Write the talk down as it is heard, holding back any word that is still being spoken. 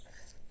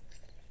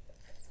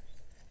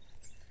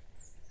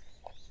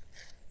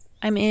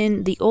I'm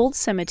in the old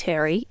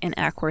cemetery in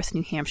Acworth,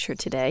 New Hampshire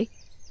today.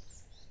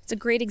 It's a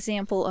great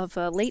example of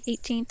a late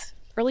 18th,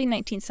 early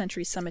 19th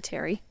century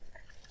cemetery,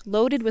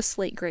 loaded with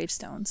slate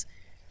gravestones.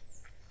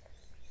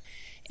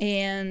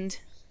 And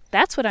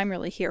that's what I'm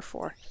really here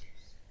for.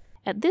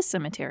 At this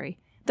cemetery,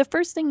 the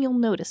first thing you'll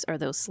notice are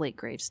those slate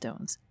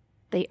gravestones.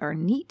 They are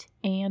neat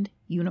and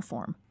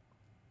uniform.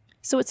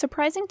 So it's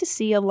surprising to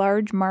see a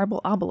large marble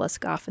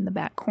obelisk off in the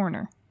back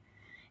corner.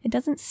 It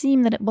doesn't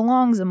seem that it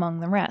belongs among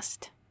the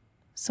rest.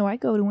 So I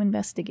go to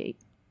investigate.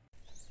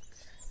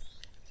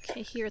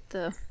 Okay, here at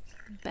the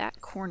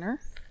back corner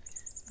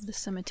of the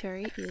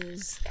cemetery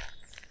is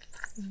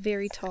a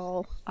very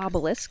tall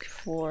obelisk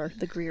for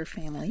the Greer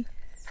family.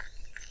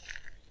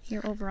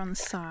 Here over on the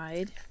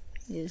side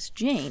is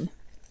Jane.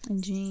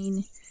 And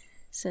Jane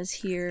says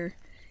here,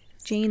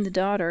 Jane, the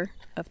daughter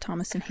of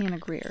Thomas and Hannah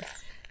Greer,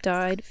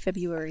 died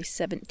February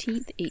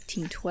 17th,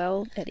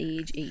 1812 at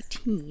age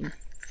 18.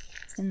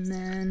 And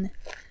then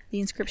the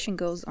inscription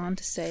goes on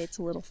to say, it's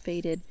a little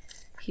faded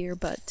here,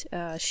 but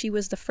she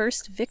was the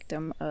first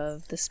victim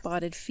of the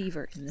spotted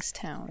fever in this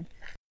town.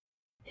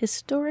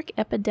 Historic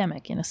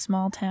epidemic in a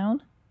small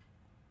town?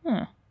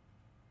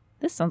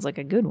 This sounds like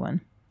a good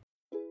one.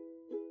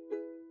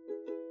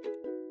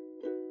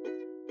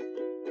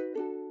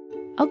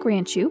 I'll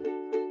grant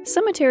you,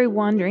 cemetery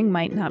wandering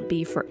might not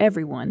be for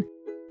everyone,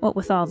 what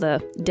with all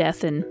the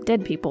death and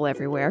dead people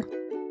everywhere.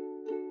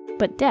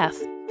 But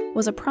death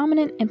was a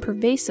prominent and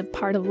pervasive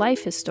part of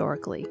life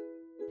historically,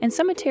 and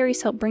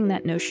cemeteries help bring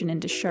that notion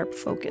into sharp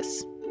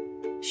focus.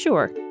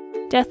 Sure,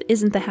 death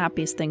isn't the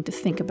happiest thing to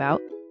think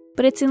about,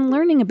 but it's in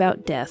learning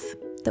about death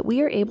that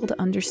we are able to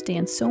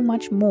understand so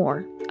much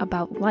more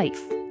about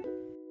life.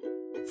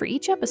 For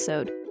each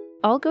episode,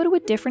 I'll go to a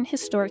different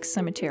historic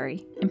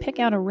cemetery and pick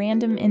out a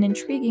random and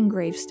intriguing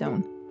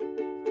gravestone.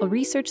 I'll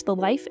research the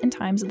life and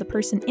times of the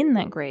person in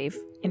that grave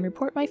and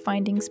report my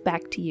findings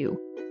back to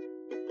you.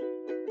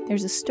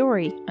 There's a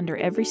story under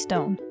every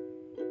stone.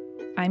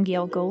 I'm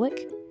Gail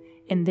Golec,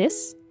 and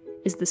this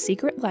is The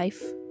Secret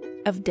Life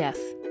of Death.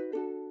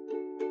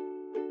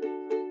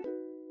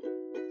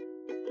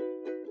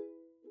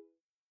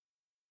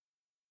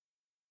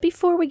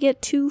 Before we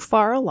get too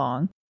far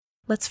along,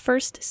 let's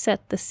first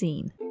set the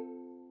scene.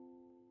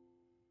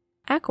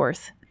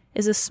 Acworth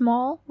is a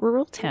small,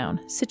 rural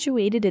town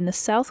situated in the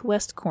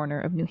southwest corner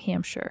of New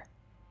Hampshire.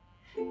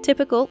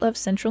 Typical of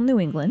central New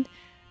England,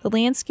 the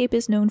landscape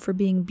is known for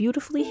being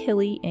beautifully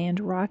hilly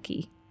and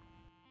rocky.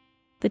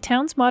 The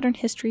town's modern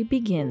history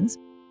begins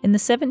in the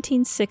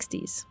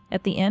 1760s,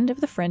 at the end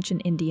of the French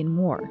and Indian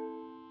War,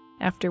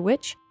 after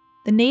which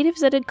the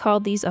natives that had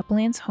called these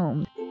uplands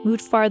home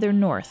moved farther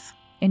north,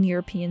 and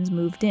Europeans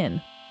moved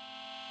in.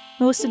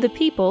 Most of the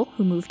people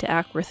who moved to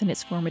Acworth in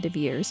its formative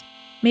years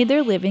made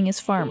their living as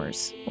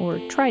farmers, or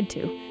tried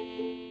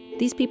to.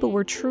 These people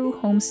were true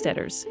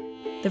homesteaders.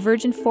 The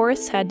virgin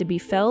forests had to be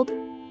felled,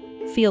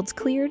 fields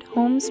cleared,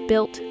 homes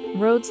built,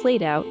 roads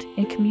laid out,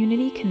 and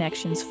community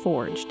connections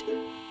forged.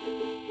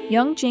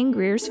 Young Jane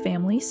Greer's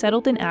family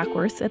settled in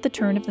Acworth at the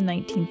turn of the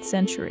 19th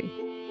century,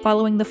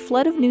 following the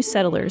flood of new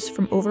settlers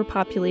from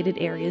overpopulated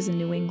areas in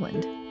New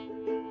England.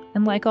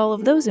 And like all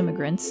of those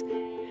immigrants,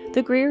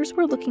 the Greers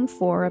were looking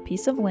for a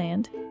piece of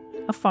land,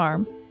 a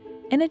farm,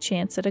 and a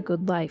chance at a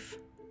good life.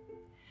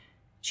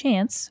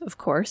 Chance, of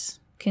course,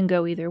 can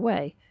go either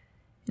way,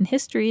 and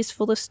history is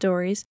full of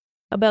stories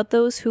about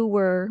those who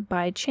were,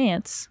 by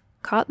chance,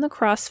 caught in the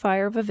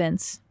crossfire of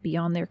events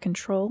beyond their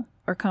control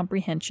or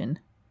comprehension.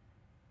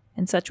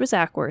 And such was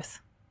Acworth,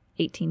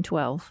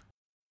 1812.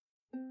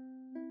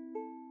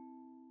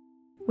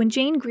 When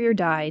Jane Greer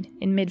died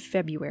in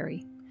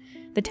mid-February,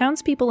 the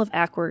townspeople of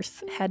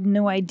Acworth had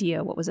no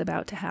idea what was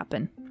about to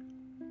happen.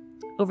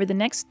 Over the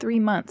next 3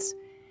 months,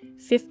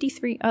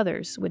 53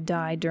 others would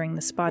die during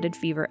the spotted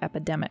fever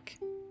epidemic.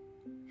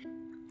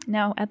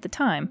 Now, at the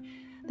time,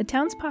 the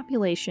town's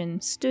population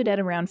stood at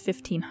around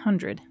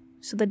 1,500,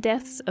 so the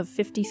deaths of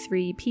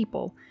 53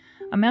 people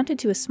amounted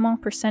to a small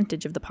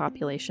percentage of the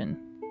population.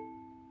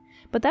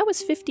 But that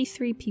was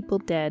 53 people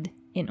dead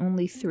in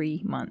only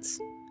 3 months,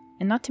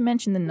 and not to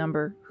mention the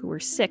number who were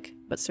sick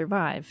but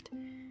survived.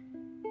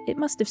 It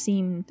must have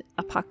seemed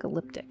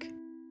apocalyptic.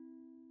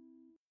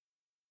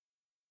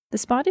 The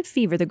spotted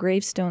fever the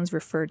gravestones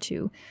refer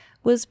to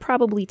was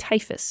probably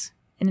typhus,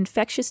 an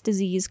infectious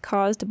disease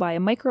caused by a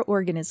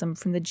microorganism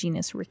from the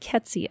genus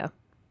Rickettsia.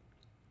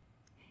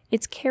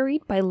 It's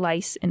carried by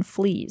lice and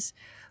fleas,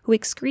 who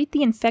excrete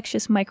the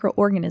infectious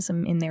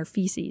microorganism in their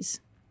feces.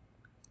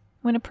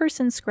 When a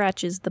person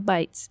scratches the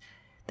bites,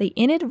 they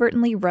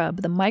inadvertently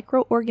rub the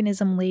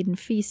microorganism-laden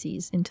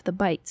feces into the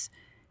bites,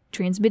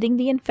 transmitting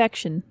the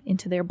infection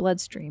into their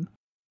bloodstream.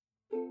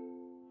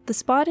 The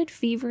spotted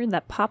fever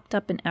that popped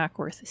up in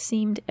Acworth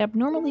seemed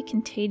abnormally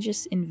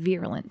contagious and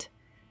virulent,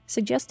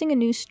 suggesting a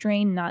new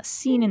strain not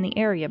seen in the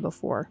area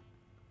before.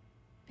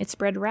 It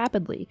spread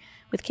rapidly,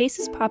 with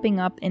cases popping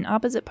up in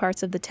opposite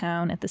parts of the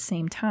town at the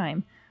same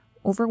time,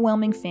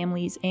 overwhelming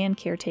families and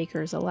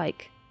caretakers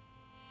alike.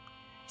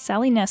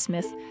 Sally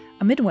Nesmith,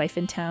 a midwife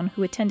in town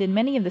who attended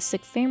many of the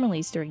sick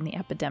families during the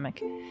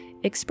epidemic,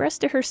 expressed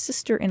to her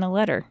sister in a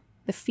letter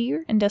the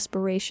fear and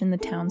desperation the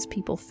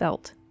townspeople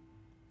felt.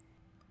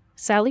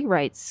 Sally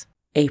writes,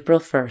 April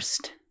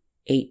 1st,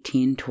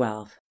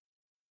 1812.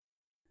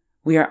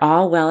 We are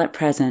all well at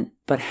present,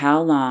 but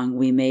how long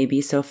we may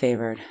be so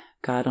favored,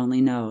 God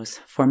only knows,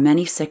 for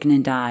many sicken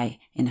and die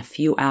in a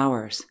few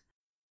hours.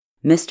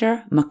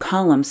 Mr.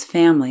 McCollums'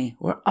 family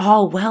were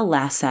all well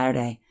last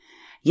Saturday,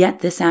 yet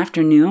this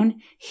afternoon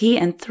he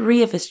and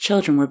 3 of his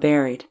children were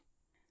buried.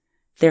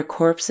 Their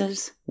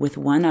corpses, with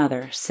one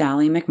other,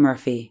 Sally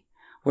McMurphy,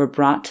 were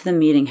brought to the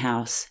meeting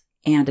house,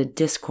 and a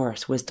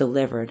discourse was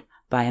delivered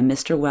by a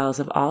Mr. Wells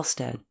of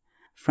Alstead,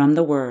 from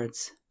the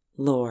words,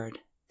 Lord,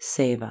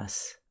 save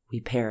us, we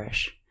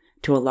perish,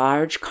 to a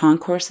large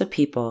concourse of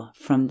people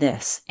from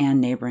this and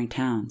neighboring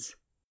towns.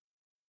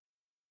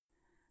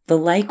 The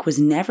like was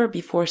never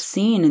before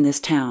seen in this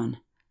town,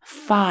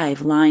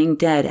 5 lying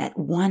dead at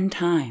one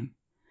time.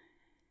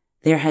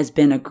 There has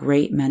been a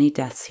great many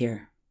deaths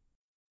here.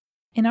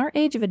 In our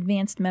age of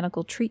advanced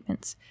medical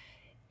treatments,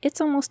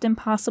 it's almost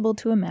impossible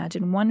to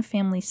imagine one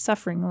family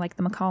suffering like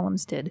the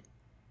McCollums did,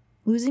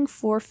 losing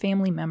 4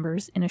 family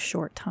members in a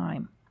short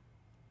time.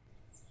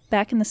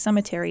 Back in the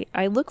cemetery,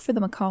 I look for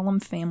the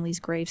McCollum family's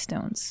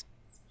gravestones,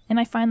 and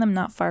I find them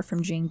not far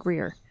from Jane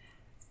Greer.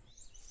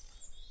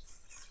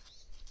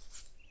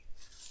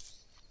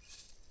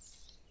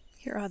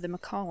 Here are the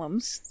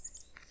McCollums.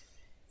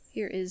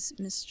 Here is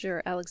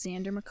Mr.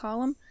 Alexander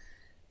McCollum,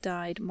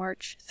 died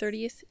March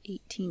 30th,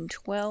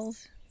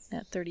 1812,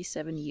 at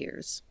 37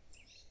 years.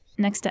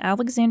 Next to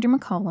Alexander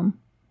McCollum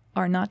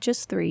are not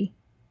just 3,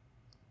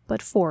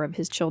 but 4 of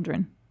his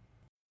children.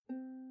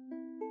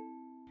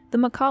 The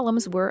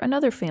McCollums were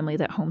another family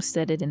that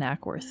homesteaded in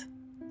Acworth.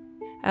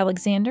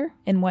 Alexander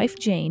and wife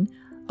Jane,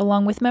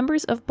 along with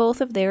members of both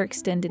of their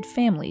extended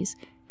families,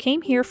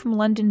 came here from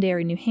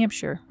Londonderry, New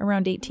Hampshire,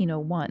 around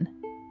 1801,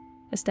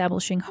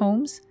 establishing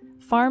homes,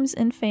 farms,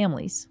 and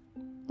families,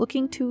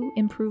 looking to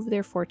improve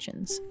their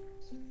fortunes.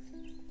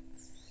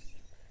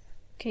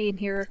 Okay, and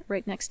here,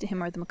 right next to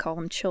him, are the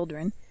McCollum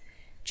children.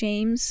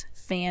 James,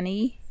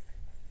 Fanny,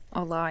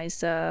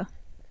 Eliza,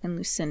 and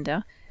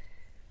Lucinda.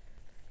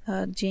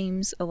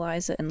 James,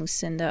 Eliza, and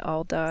Lucinda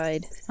all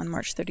died on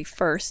March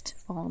 31st,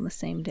 all on the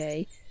same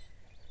day.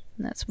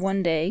 And that's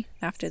one day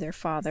after their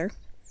father.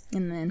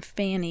 And then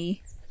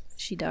Fanny,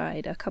 she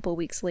died a couple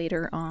weeks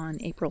later on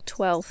April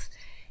 12th,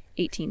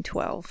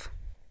 1812.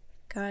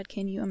 God,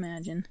 can you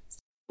imagine?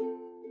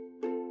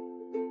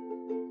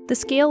 The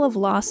scale of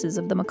losses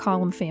of the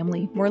McCollum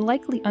family were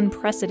likely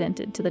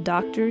unprecedented to the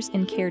doctors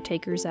and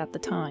caretakers at the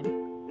time.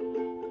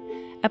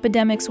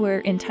 Epidemics where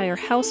entire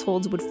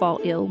households would fall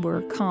ill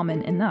were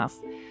common enough,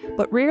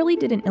 but rarely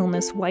did an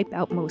illness wipe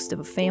out most of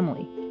a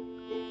family.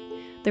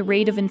 The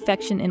rate of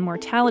infection and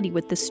mortality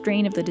with this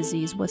strain of the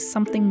disease was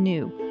something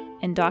new,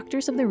 and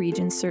doctors of the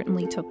region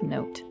certainly took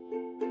note.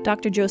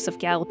 Dr. Joseph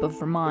Gallup of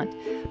Vermont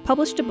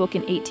published a book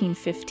in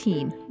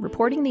 1815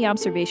 reporting the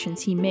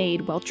observations he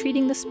made while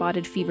treating the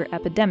spotted fever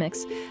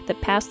epidemics that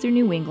passed through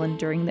New England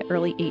during the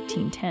early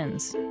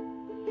 1810s.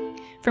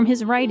 From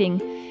his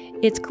writing,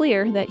 it's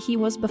clear that he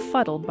was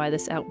befuddled by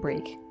this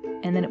outbreak,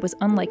 and that it was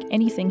unlike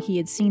anything he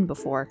had seen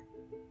before.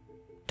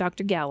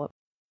 Dr. Gallup.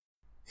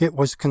 It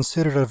was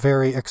considered a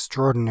very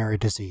extraordinary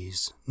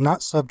disease,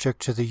 not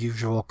subject to the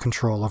usual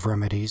control of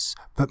remedies,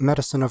 but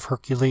medicine of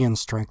Herculean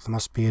strength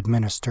must be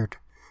administered.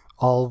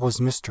 All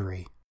was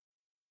mystery.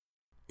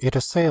 It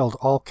assailed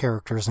all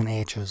characters and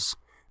ages.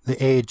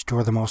 The aged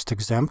were the most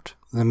exempt,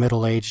 the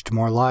middle-aged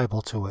more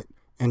liable to it,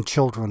 and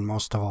children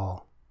most of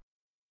all.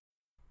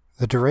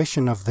 The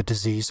duration of the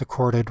disease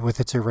accorded with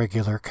its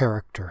irregular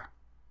character.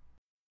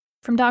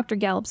 From Dr.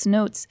 Gallup's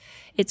notes,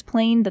 it's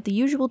plain that the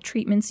usual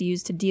treatments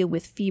used to deal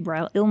with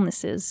febrile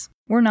illnesses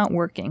were not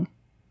working.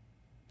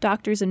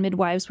 Doctors and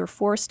midwives were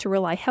forced to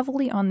rely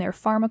heavily on their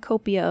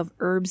pharmacopoeia of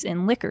herbs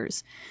and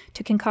liquors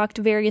to concoct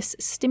various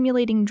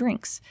stimulating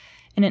drinks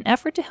in an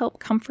effort to help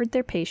comfort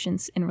their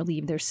patients and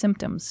relieve their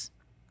symptoms.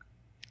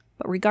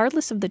 But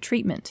regardless of the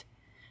treatment,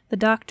 the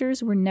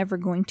doctors were never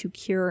going to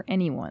cure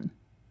anyone.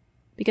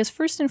 Because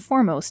first and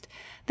foremost,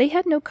 they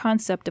had no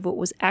concept of what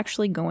was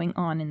actually going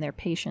on in their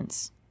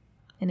patients,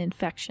 an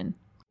infection.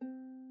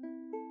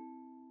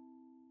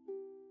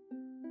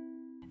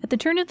 At the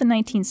turn of the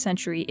 19th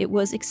century, it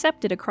was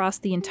accepted across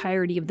the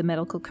entirety of the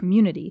medical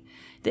community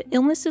that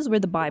illnesses were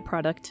the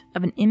byproduct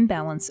of an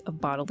imbalance of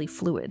bodily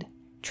fluid.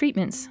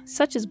 Treatments,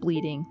 such as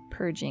bleeding,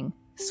 purging,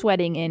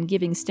 sweating, and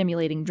giving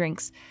stimulating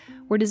drinks,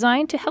 were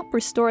designed to help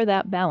restore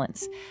that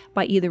balance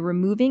by either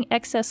removing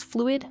excess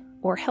fluid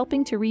or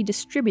helping to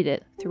redistribute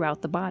it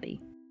throughout the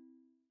body.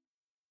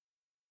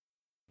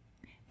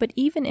 But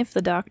even if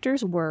the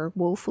doctors were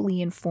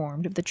woefully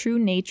informed of the true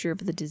nature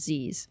of the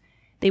disease,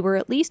 they were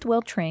at least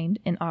well trained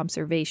in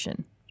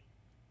observation.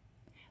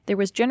 There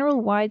was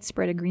general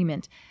widespread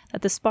agreement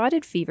that the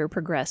spotted fever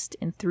progressed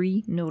in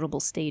 3 notable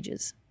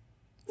stages.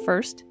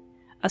 First,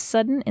 a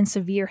sudden and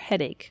severe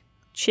headache,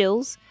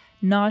 chills,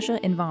 nausea,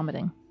 and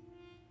vomiting.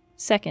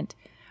 Second,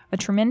 a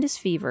tremendous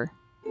fever,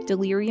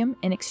 delirium,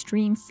 and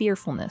extreme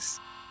fearfulness.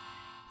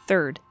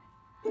 Third,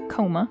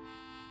 coma,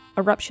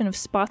 eruption of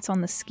spots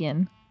on the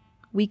skin,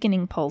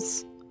 weakening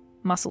pulse,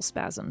 muscle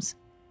spasms.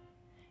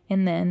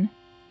 And then,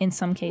 in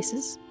some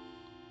cases,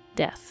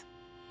 death.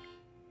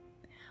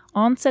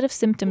 Onset of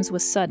symptoms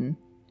was sudden.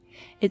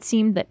 It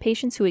seemed that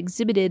patients who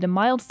exhibited a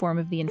mild form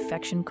of the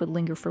infection could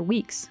linger for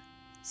weeks,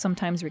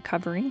 sometimes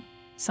recovering,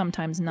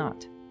 sometimes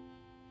not.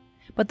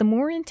 But the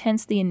more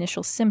intense the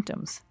initial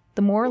symptoms,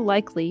 the more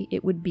likely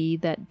it would be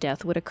that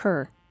death would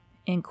occur,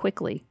 and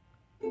quickly,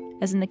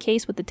 as in the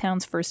case with the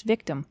town's first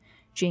victim,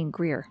 Jane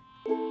Greer.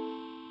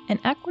 An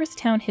Acworth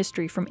town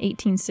history from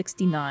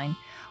 1869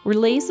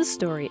 relays the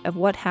story of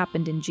what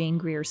happened in Jane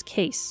Greer's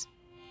case.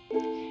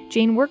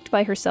 Jane worked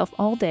by herself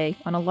all day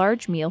on a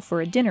large meal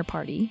for a dinner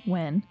party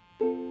when,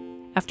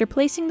 after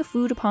placing the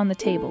food upon the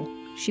table,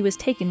 she was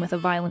taken with a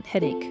violent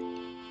headache.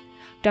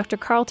 Dr.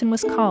 Carleton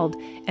was called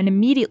and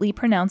immediately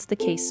pronounced the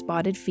case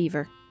spotted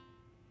fever.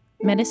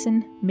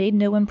 Medicine made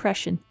no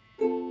impression,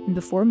 and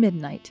before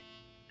midnight,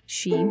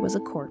 she was a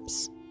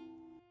corpse.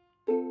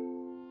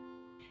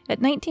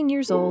 At 19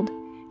 years old,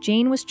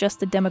 Jane was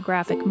just the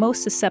demographic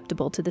most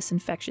susceptible to this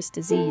infectious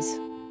disease.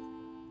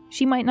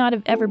 She might not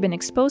have ever been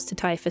exposed to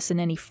typhus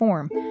in any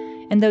form,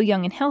 and though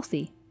young and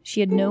healthy, she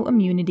had no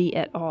immunity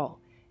at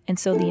all, and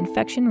so the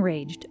infection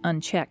raged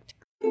unchecked.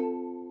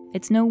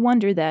 It's no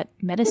wonder that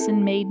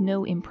medicine made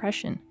no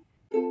impression.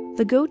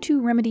 The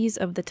go-to remedies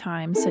of the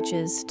time, such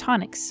as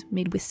tonics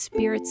made with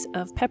spirits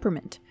of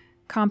peppermint,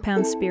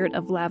 compound spirit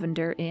of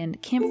lavender,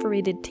 and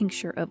camphorated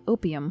tincture of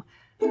opium,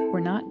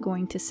 were not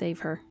going to save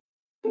her.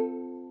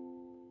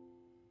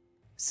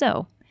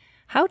 So,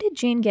 how did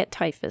Jane get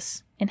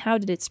typhus, and how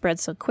did it spread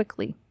so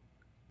quickly?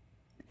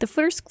 The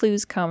first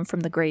clues come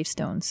from the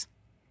gravestones.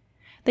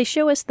 They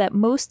show us that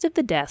most of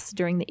the deaths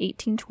during the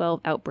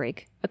 1812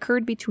 outbreak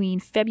occurred between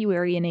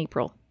February and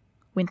April,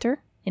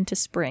 winter into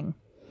spring.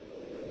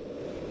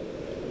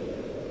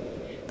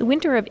 The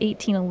winter of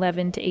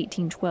 1811 to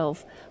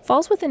 1812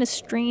 falls within a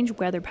strange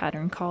weather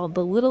pattern called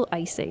the Little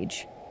Ice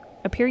Age,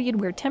 a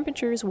period where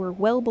temperatures were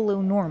well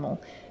below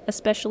normal,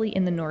 especially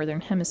in the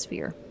northern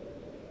hemisphere.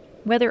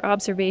 Weather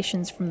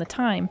observations from the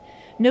time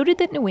noted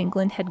that New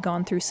England had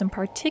gone through some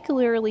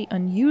particularly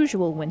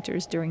unusual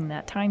winters during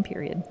that time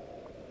period.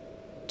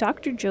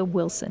 Dr. Job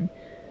Wilson,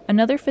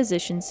 another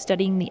physician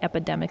studying the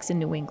epidemics in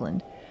New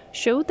England,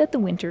 showed that the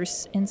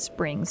winters and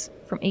springs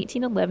from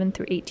 1811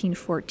 through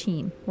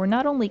 1814 were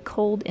not only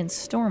cold and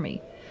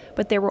stormy,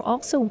 but there were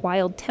also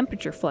wild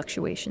temperature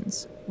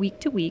fluctuations, week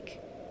to week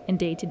and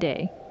day to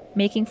day,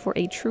 making for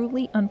a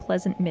truly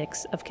unpleasant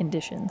mix of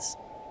conditions.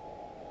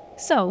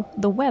 So,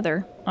 the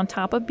weather, on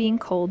top of being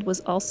cold, was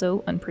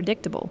also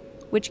unpredictable,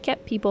 which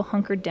kept people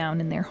hunkered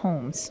down in their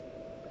homes.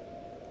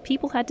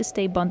 People had to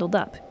stay bundled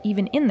up,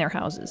 even in their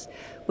houses,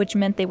 which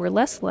meant they were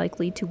less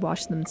likely to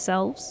wash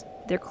themselves,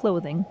 their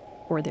clothing,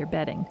 or their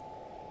bedding.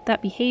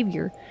 That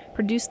behavior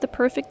produced the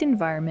perfect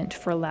environment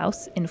for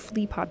louse and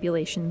flea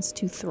populations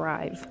to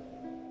thrive.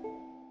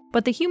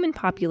 But the human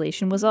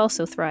population was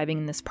also thriving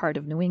in this part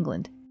of New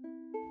England.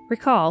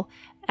 Recall,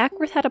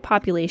 Acworth had a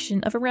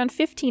population of around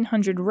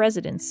 1,500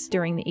 residents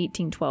during the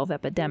 1812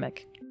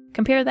 epidemic.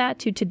 Compare that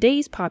to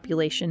today's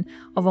population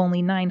of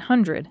only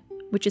 900,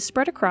 which is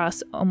spread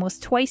across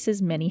almost twice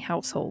as many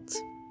households.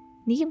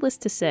 Needless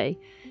to say,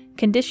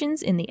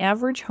 conditions in the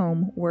average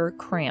home were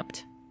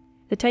cramped.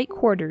 The tight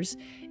quarters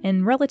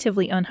and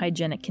relatively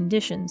unhygienic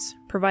conditions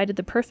provided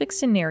the perfect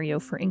scenario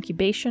for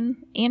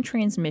incubation and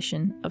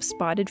transmission of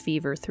spotted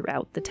fever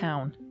throughout the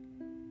town.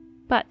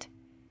 But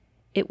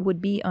it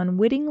would be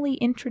unwittingly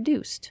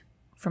introduced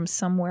from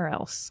somewhere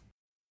else.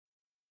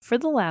 For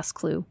the last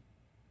clue,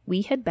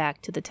 we head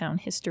back to the town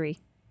history.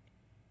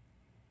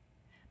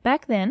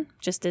 Back then,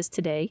 just as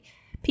today,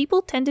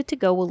 people tended to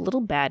go a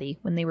little batty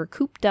when they were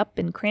cooped up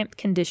in cramped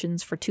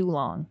conditions for too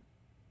long.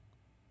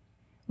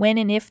 When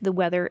and if the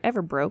weather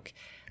ever broke,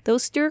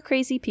 those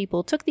stir-crazy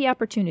people took the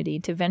opportunity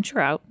to venture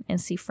out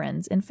and see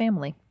friends and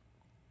family.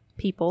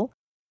 People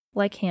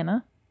like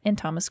Hannah and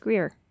Thomas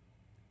Greer,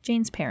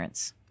 Jane's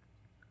parents.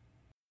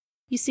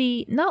 You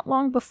see, not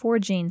long before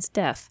Jane's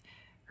death,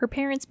 her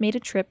parents made a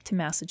trip to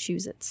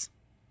Massachusetts,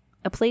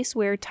 a place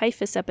where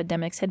typhus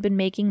epidemics had been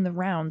making the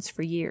rounds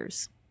for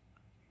years.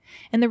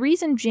 And the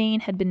reason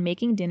Jane had been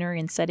making dinner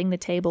and setting the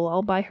table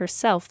all by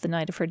herself the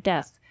night of her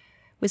death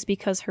was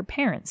because her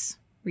parents,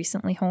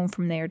 recently home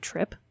from their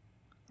trip,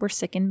 were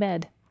sick in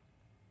bed.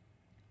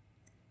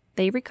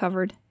 They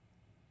recovered.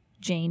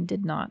 Jane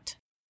did not.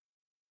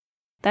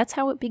 That's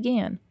how it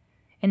began,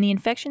 and the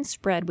infection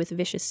spread with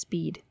vicious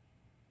speed.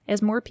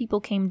 As more people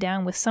came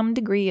down with some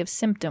degree of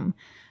symptom,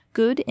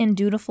 good and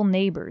dutiful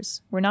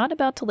neighbors were not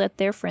about to let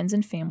their friends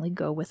and family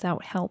go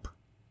without help.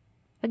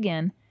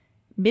 Again,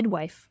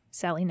 midwife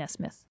Sally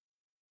Nesmith.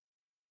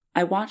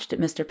 I watched at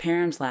Mr.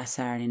 Parham's last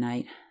Saturday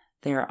night.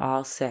 They are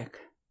all sick,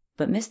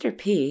 but Mr.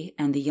 P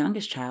and the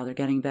youngest child are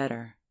getting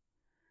better.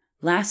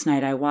 Last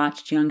night I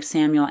watched young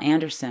Samuel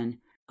Anderson,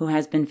 who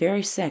has been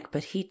very sick,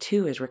 but he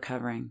too is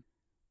recovering.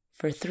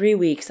 For 3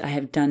 weeks I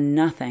have done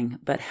nothing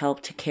but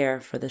help to care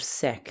for the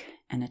sick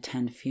and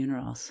attend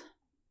funerals.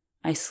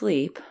 I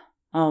sleep,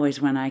 always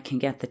when I can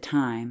get the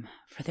time,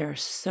 for there are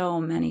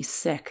so many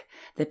sick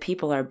that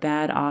people are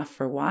bad off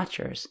for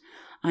watchers.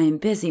 I am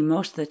busy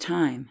most of the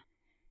time.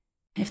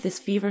 If this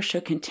fever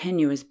should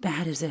continue as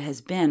bad as it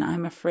has been,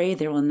 I'm afraid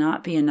there will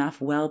not be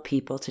enough well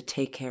people to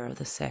take care of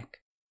the sick.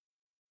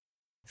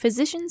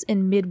 Physicians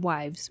and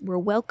midwives were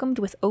welcomed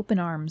with open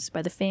arms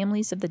by the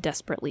families of the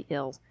desperately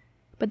ill,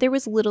 but there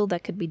was little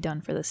that could be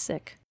done for the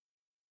sick.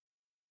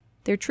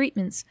 Their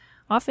treatments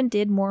often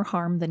did more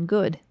harm than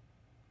good,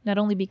 not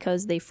only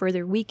because they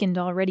further weakened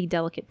already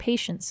delicate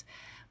patients,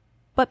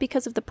 but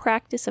because of the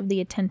practice of the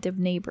attentive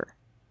neighbor.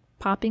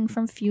 Popping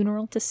from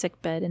funeral to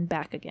sickbed and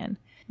back again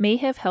may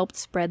have helped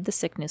spread the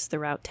sickness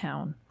throughout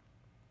town.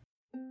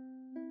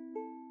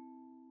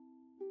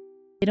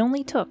 It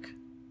only took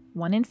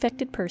one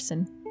infected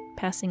person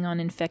passing on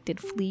infected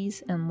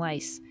fleas and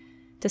lice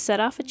to set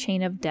off a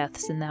chain of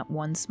deaths in that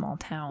one small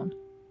town.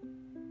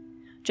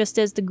 Just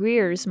as the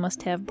Grears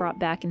must have brought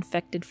back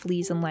infected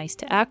fleas and lice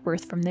to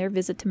Acworth from their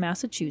visit to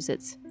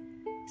Massachusetts,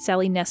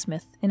 Sally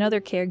Nesmith and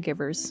other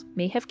caregivers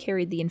may have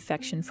carried the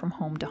infection from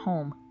home to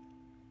home.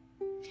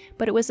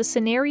 But it was a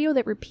scenario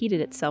that repeated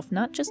itself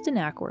not just in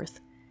Acworth,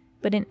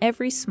 but in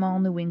every small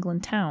New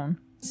England town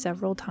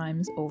several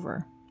times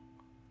over.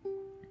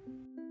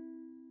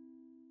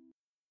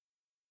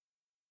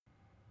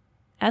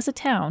 As a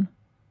town,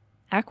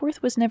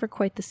 Acworth was never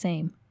quite the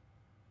same.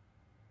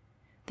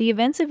 The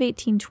events of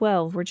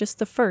 1812 were just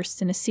the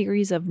first in a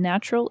series of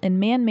natural and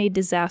man-made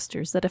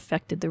disasters that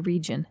affected the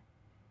region.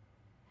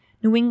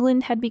 New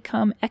England had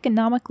become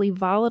economically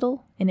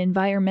volatile and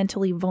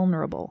environmentally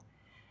vulnerable,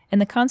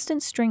 and the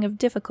constant string of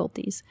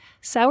difficulties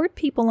soured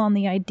people on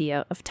the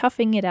idea of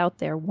toughing it out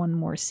there one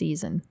more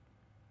season.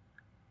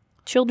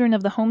 Children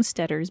of the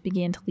homesteaders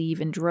began to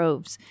leave in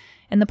droves,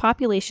 and the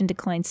population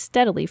declined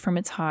steadily from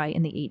its high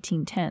in the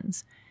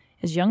 1810s,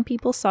 as young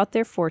people sought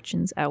their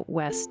fortunes out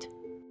west.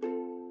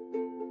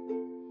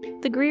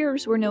 The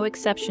Greers were no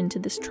exception to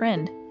this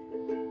trend.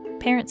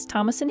 Parents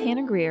Thomas and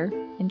Hannah Greer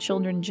and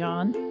children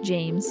John,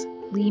 James,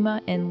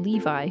 Lima, and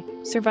Levi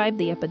survived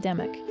the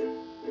epidemic.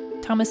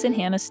 Thomas and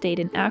Hannah stayed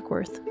in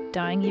Acworth,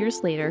 dying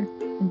years later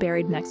and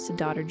buried next to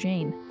daughter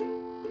Jane.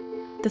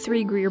 The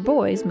 3 Greer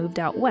boys moved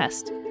out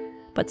west,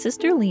 but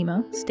sister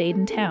Lima stayed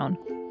in town,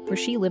 where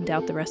she lived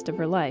out the rest of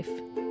her life.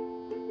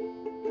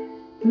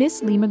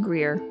 Miss Lima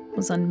Greer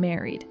was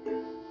unmarried,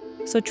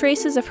 so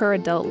traces of her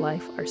adult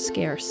life are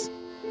scarce.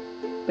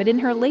 But in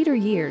her later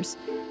years,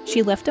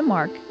 she left a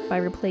mark by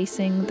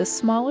replacing the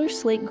smaller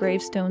slate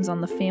gravestones on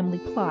the family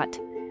plot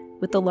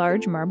with the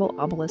large marble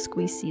obelisk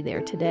we see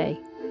there today.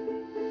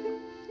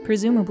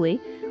 Presumably,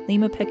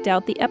 Lima picked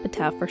out the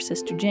epitaph for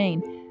Sister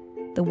Jane,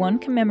 the one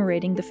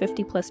commemorating the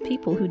 50-plus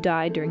people who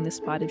died during the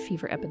spotted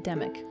fever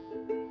epidemic.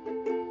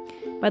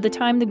 By the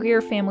time the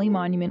Greer family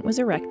monument was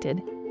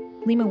erected,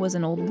 Lima was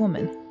an old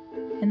woman,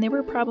 and there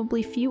were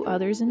probably few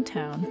others in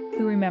town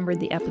who remembered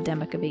the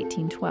epidemic of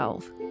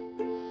 1812.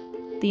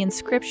 The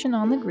inscription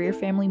on the Greer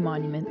family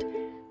monument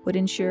would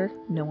ensure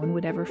no one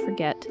would ever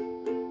forget.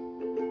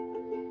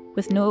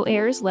 With no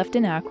heirs left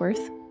in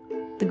Acworth,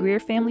 the Greer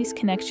family's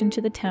connection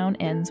to the town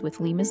ends with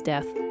Lima's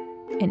death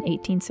in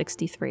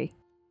 1863.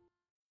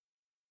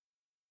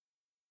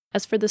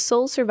 As for the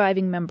sole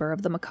surviving member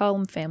of the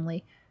McCollum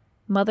family,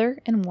 mother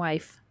and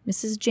wife,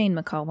 Mrs. Jane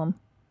McCollum,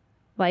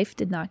 life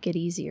did not get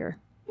easier.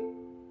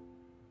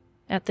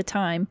 At the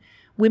time,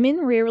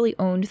 women rarely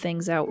owned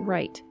things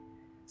outright,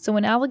 so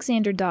when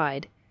Alexander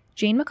died,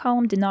 Jane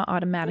McCollum did not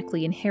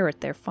automatically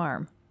inherit their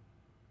farm.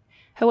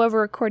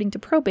 However, according to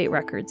probate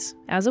records,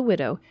 as a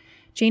widow,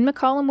 Jane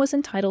McCollum was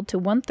entitled to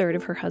 1/3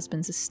 of her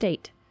husband's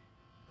estate,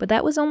 but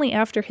that was only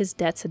after his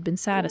debts had been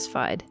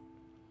satisfied.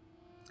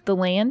 The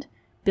land,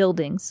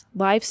 buildings,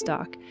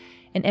 livestock,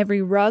 and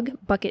every rug,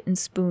 bucket, and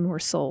spoon were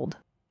sold.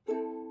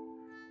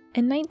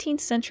 And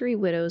 19th century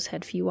widows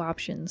had few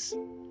options: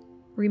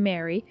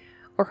 remarry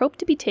or hope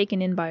to be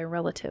taken in by a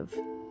relative.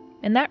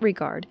 In that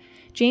regard,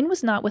 Jane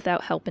was not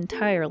without help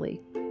entirely.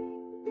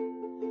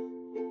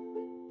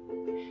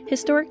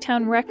 Historic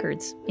town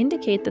records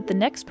indicate that the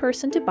next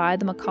person to buy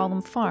the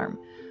McCollum farm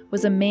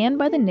was a man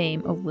by the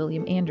name of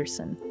William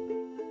Anderson.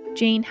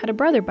 Jane had a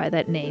brother by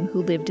that name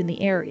who lived in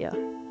the area.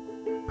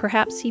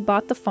 Perhaps he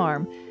bought the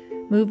farm,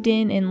 moved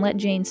in, and let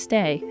Jane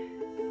stay,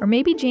 or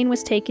maybe Jane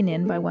was taken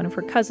in by one of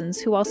her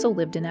cousins who also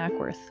lived in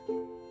Acworth.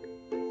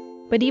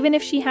 But even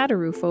if she had a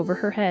roof over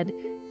her head,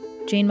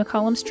 Jane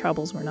McCollum's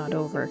troubles were not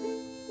over.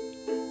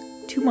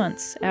 2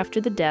 months after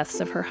the deaths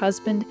of her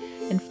husband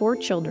and 4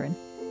 children,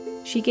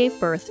 she gave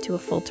birth to a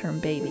full-term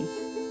baby.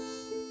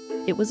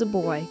 It was a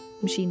boy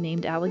whom she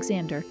named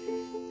Alexander,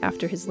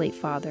 after his late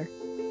father.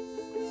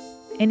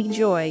 Any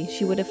joy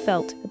she would have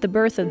felt at the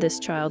birth of this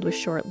child was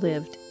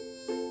short-lived.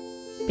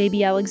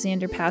 Baby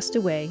Alexander passed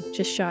away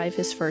just shy of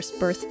his first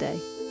birthday,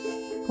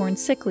 born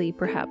sickly,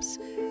 perhaps,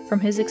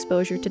 from his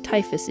exposure to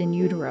typhus in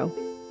utero.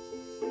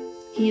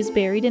 He is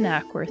buried in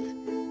Acworth,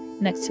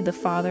 next to the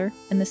father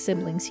and the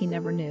siblings he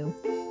never knew.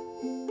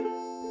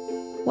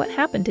 What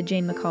happened to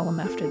Jane McCollum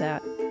after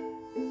that?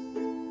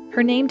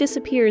 Her name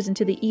disappears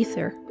into the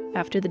ether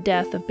after the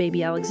death of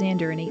baby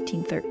Alexander in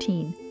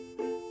 1813.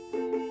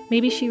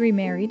 Maybe she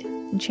remarried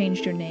and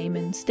changed her name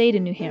and stayed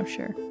in New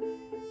Hampshire.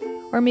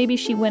 Or maybe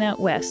she went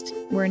out west,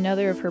 where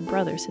another of her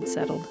brothers had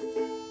settled.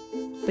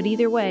 But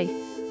either way,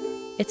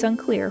 it's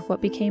unclear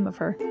what became of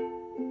her.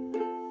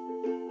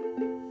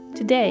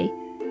 Today,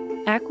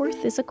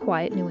 Acworth is a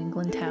quiet New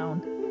England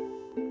town.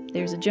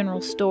 There's a general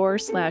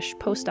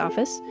store/post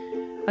office,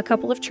 a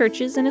couple of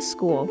churches, and a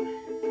school,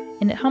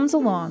 and it hums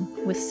along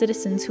with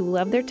citizens who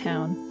love their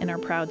town and are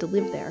proud to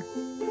live there.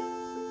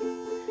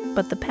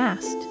 But the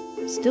past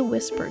still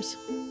whispers.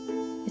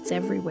 It's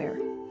everywhere,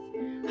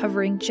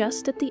 hovering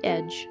just at the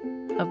edge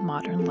of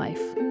modern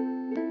life.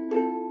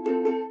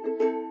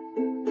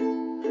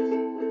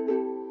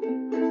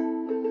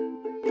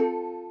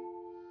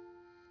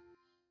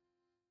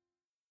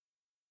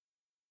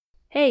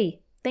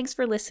 Hey, thanks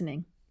for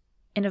listening.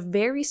 And a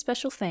very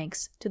special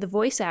thanks to the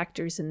voice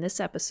actors in this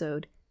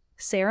episode,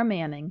 Sarah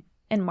Manning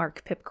and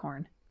Mark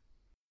Pipcorn.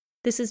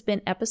 This has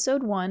been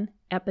Episode 1,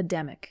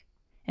 Epidemic.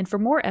 And for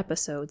more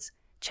episodes,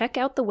 check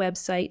out the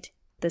website,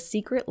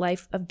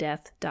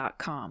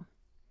 thesecretlifeofdeath.com.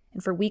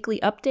 And for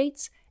weekly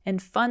updates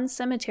and fun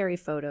cemetery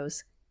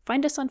photos,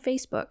 find us on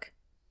Facebook.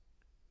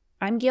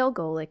 I'm Gail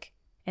Golec,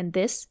 and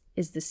this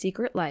is The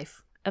Secret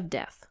Life of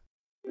Death.